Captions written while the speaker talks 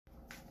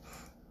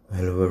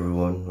Hello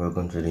everyone,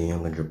 welcome to the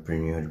Young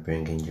Entrepreneur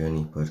Banking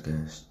Journey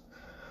podcast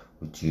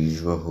with your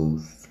usual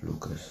host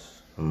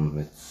Lucas.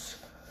 It's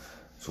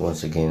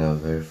once again our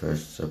very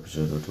first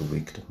episode of the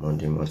week, the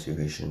Monday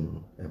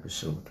Motivation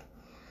episode.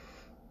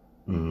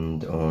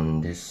 And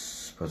on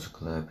this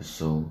particular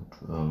episode,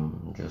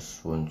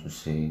 just want to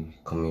say,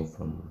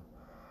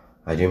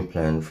 I didn't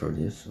plan for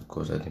this, of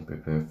course I didn't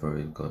prepare for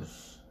it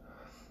because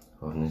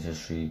of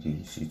necessarily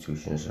the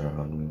situations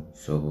around me.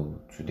 So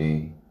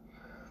today,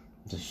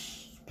 just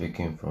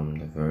speaking from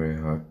the very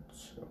heart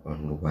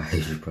on why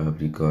you should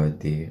probably go out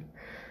there.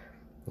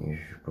 You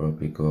should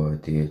probably go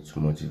out there to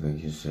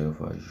motivate yourself,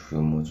 why you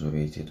feel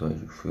motivated, why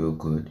you feel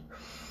good.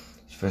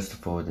 First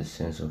of all, the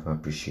sense of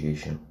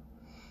appreciation.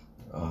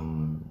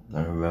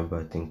 I remember,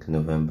 I think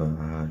November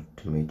I had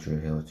a major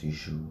health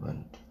issue,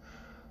 and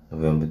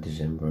November,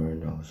 December,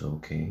 and I was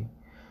okay.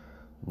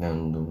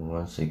 And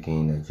once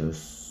again, I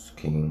just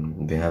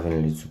been having a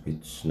little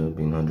bit, not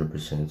being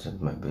 100%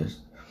 at my best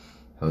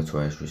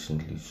health-wise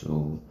recently.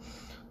 So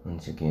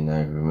once again,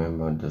 I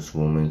remember those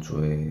moments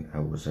where I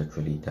was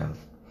actually down.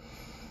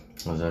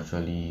 It was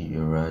actually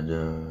a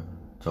rather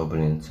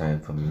turbulent time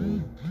for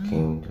me.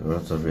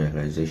 Lots of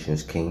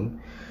realizations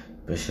came,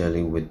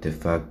 especially with the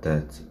fact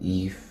that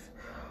with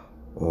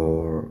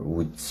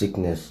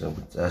sickness,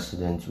 with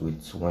accidents,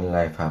 when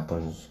life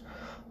happens,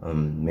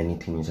 many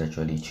things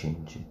actually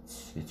change.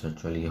 It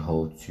actually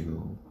halts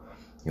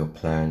your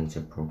plans,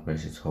 your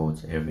progress. It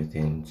halts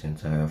everything in its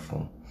entire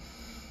form.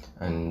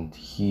 And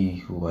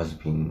he or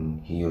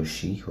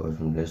she who has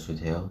been blessed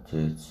with health,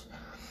 it's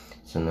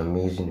an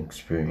amazing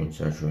experience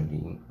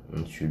actually.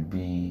 It should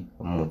be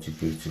a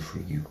motivator for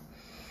you,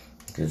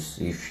 because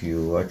if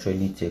you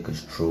actually take a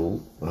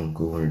stroll and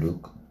go and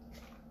look,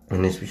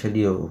 and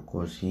especially of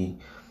course he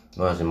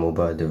who has a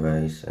mobile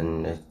device,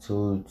 and I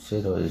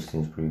said all these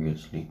things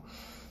previously.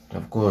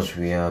 Of course,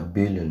 we are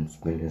billions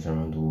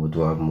around the world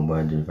who have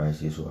mobile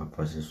devices, who have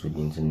access to the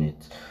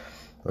internet.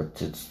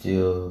 But it's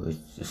still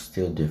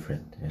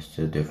different. It's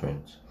still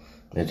different.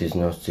 It is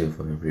not still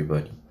for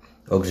everybody.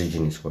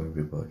 Oxygen is for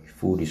everybody.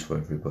 Food is for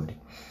everybody.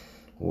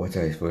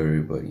 Water is for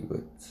everybody.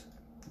 But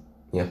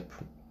yep,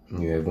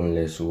 you have one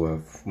less who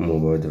have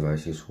mobile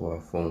devices, who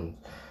have phones,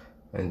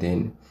 and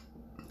then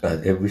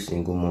at every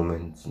single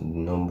moment, the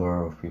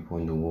number of people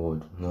in the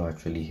world not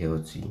actually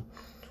healthy,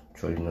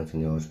 actually not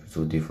in the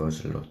hospital,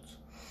 differs a lot.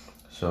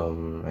 So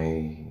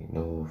I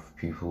know of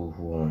people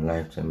who are on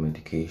lifetime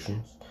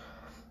medications.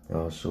 I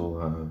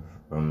also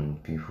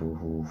have people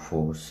who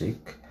fall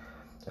sick.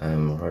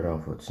 Rather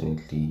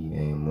unfortunately,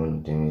 one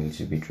of them a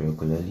little bit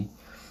regularly,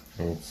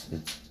 and it's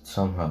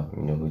somehow,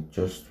 it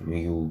just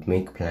you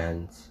make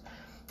plans,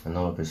 and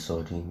all of a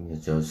sudden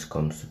it just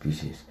comes to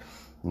pieces.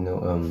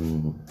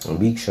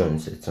 Big Sean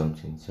said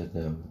something. He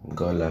said,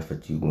 "God laugh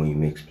at you when you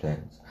make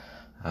plans."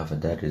 However,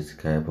 that is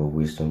the type of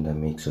wisdom that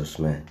makes us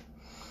man.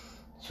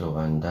 So,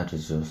 and that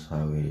is just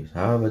how it is.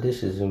 However,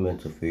 this isn't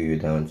meant to feel you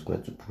down. It's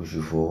meant to push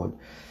you forward.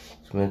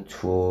 It's meant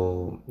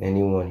for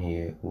anyone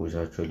here who is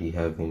actually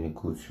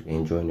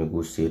enjoying a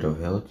good state of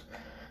health,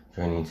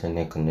 enjoying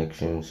internet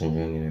connections,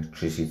 enjoying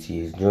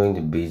electricity, enjoying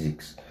the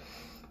basics.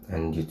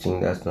 And you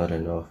think that's not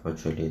enough,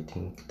 actually, I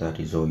think that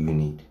is all you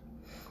need.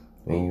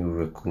 When you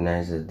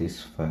recognize that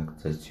this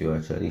fact that you're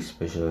actually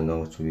special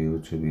enough to be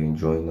able to be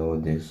enjoying all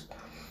this,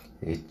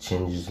 it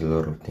changes a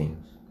lot of things.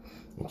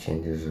 It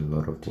changes a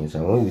lot of things.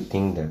 And when you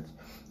think that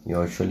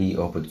you're actually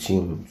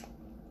opportune,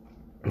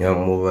 you have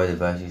mobile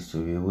devices to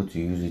be able to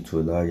use it to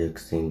a large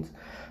extent,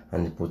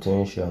 and the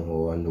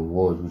potential and the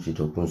world which it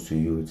opens to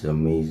you, it's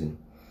amazing.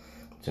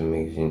 It's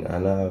amazing.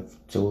 And I've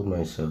told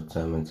myself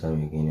time and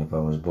time again, if I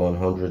was born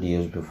 100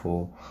 years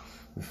before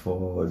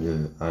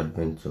the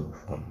advent of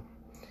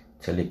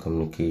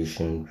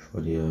telecommunication,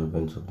 before the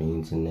advent of the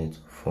internet,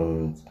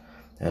 phones,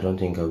 I don't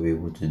think I'll be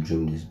able to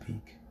dream this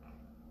big.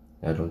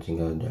 I don't think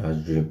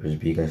I'll dream as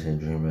big as I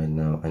dream right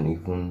now, and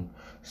even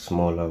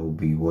smaller will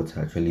be what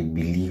I actually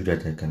believe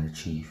that I can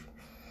achieve.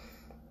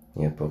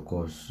 Yep, of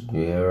course,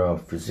 the era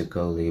of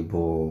physical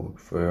labor,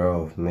 the era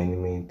of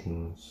many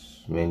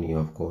things,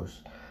 of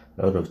course,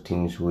 a lot of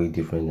things way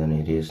different than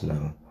it is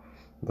now.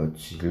 But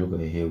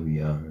look at here we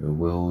are, a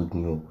world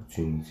new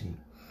opportunity,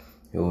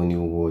 a whole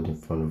new world in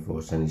front of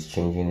us, and it's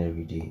changing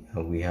every day,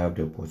 and we have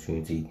the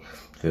opportunity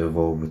to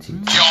evolve with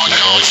it.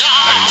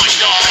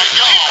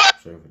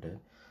 Sorry for that.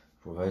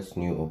 Provides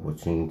new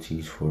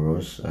opportunities for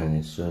us, and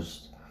it's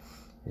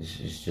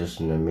just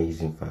an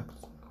amazing fact.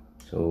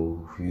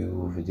 So if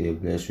you over there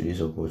blessed with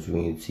this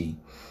opportunity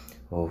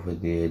over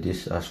there,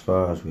 this, as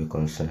far as we're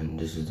concerned,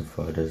 this is the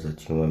farthest that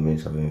human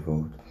beings have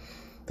evolved.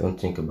 Don't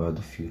think about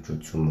the future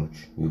too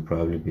much. You'll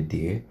probably be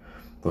there,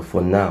 but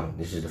for now,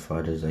 this is the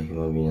farthest that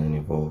human beings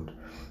have evolved.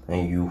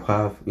 And you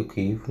have,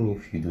 even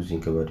if you do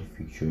think about the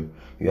future,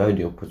 you have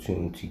the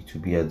opportunity to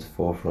be at the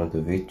forefront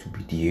of it, to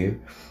be there,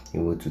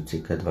 able to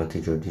take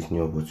advantage of these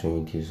new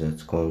opportunities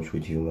that comes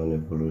with human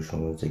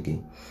evolution. Once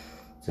again,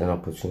 it's an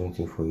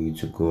opportunity for you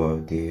to go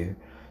out there,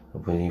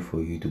 opportunity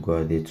for you to go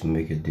out there to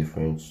make a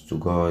difference, to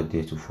go out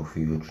there to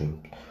fulfill your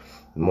dreams.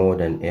 More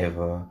than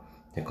ever,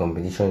 The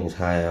competition is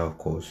higher, of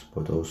course,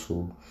 but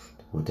also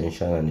the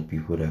potential and the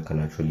people that can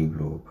actually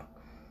blow up.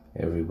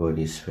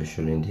 Everybody is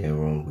special in their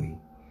own way.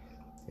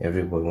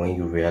 Everybody, when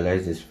you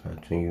realize this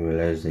fact, when you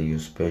realize that you're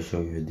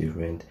special, you're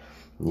different,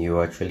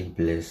 you're actually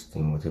blessed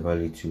in whatever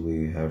little way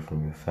you have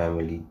from your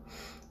family,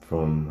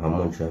 from how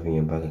much you have in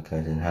your bank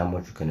account, and how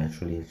much you can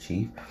actually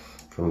achieve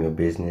from your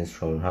business,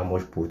 from how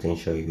much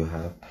potential you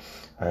have.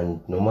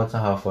 And no matter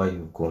how far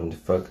you've gone, the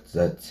fact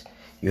that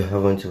you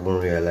haven't even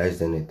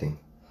realized anything.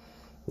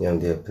 Yeah,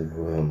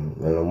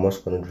 Elon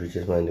Musk, one of the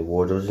richest man in the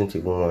world, doesn't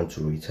even want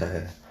to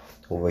retire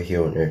over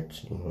here on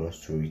Earth. He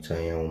wants to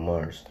retire on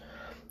Mars.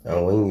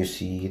 And when you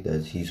see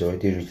that he's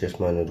already the richest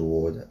man in the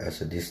world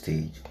as at this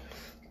stage,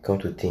 you come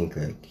to think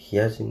like he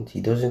doesn't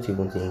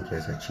even think he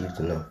has achieved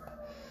enough.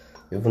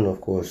 Even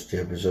of course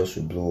Jeff Bezos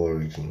with Blue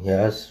Origin, he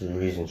has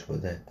reasons for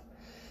that.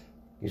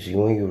 You see,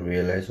 when you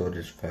realize all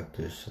these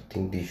factors, I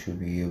think they should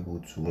be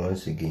able to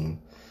once again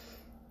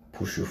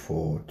push you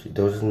forward. It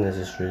doesn't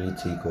necessarily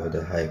take all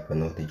the hype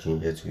and all the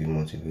ginger to be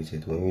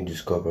motivated. When you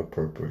discover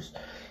purpose,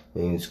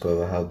 when you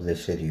discover how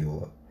blessed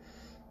you are,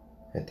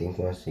 I think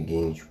once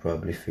again you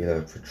probably feel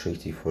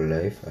appreciative for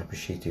life.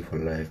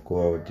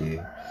 Go out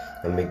there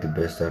and make the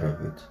best out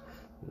of it.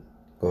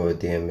 Go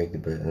out there and make the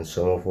best. And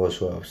some of us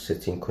who have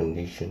certain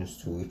conditions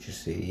to which you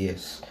say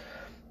yes,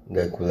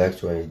 like we like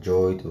to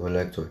enjoy it, we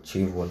like to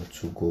achieve one or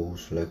two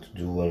goals, we like to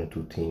do one or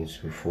two things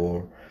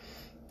before,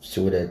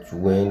 so that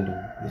when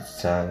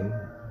it's time,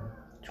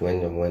 we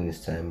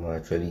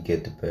actually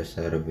get the best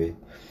out of it.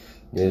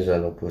 There's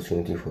an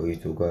opportunity for you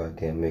to go out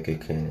there and make a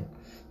killing,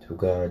 to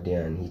go out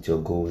there and hit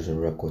your goals in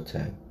record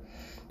time,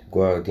 to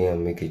go out there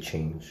and make a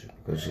change.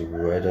 Because if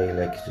whether you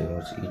like it or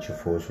not, each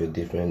of us were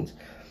different,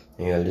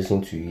 and you're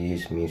listening to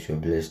this means you're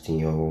blessed in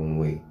your own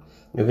way.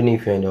 Even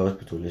if you're in the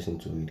hospital listening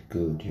to it,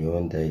 good, you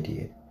won't die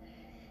there.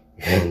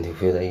 And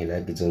whether you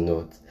like it or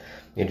not,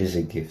 it is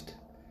a gift.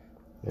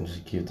 It's a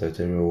gift that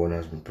everyone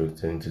has been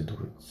pretending to do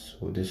it.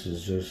 So this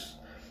is just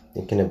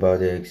thinking about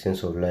the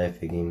essence of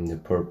life again, the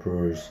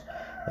purpose,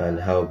 and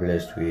how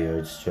blessed we are.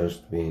 It's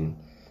just been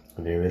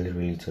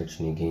really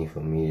touching again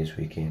for me this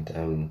weekend,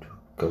 and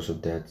because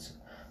of that,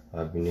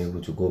 I've been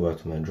able to go back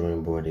to my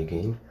drawing board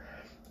again.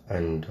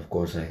 And of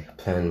course, I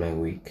plan my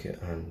week,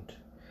 and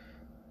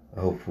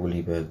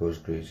hopefully by God's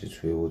grace, it's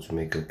able to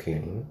make a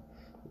killing.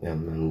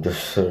 I'm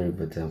just sorry,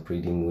 but I'm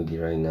pretty moody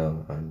right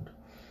now, and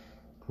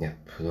yeah,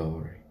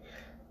 don't worry.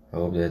 I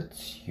hope that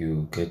you're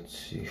able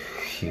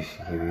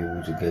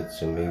to get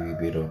some maybe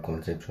bit of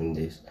content from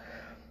this.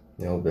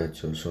 I hope that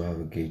you also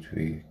have a great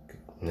week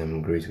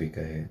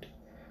ahead.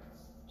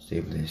 Stay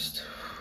blessed.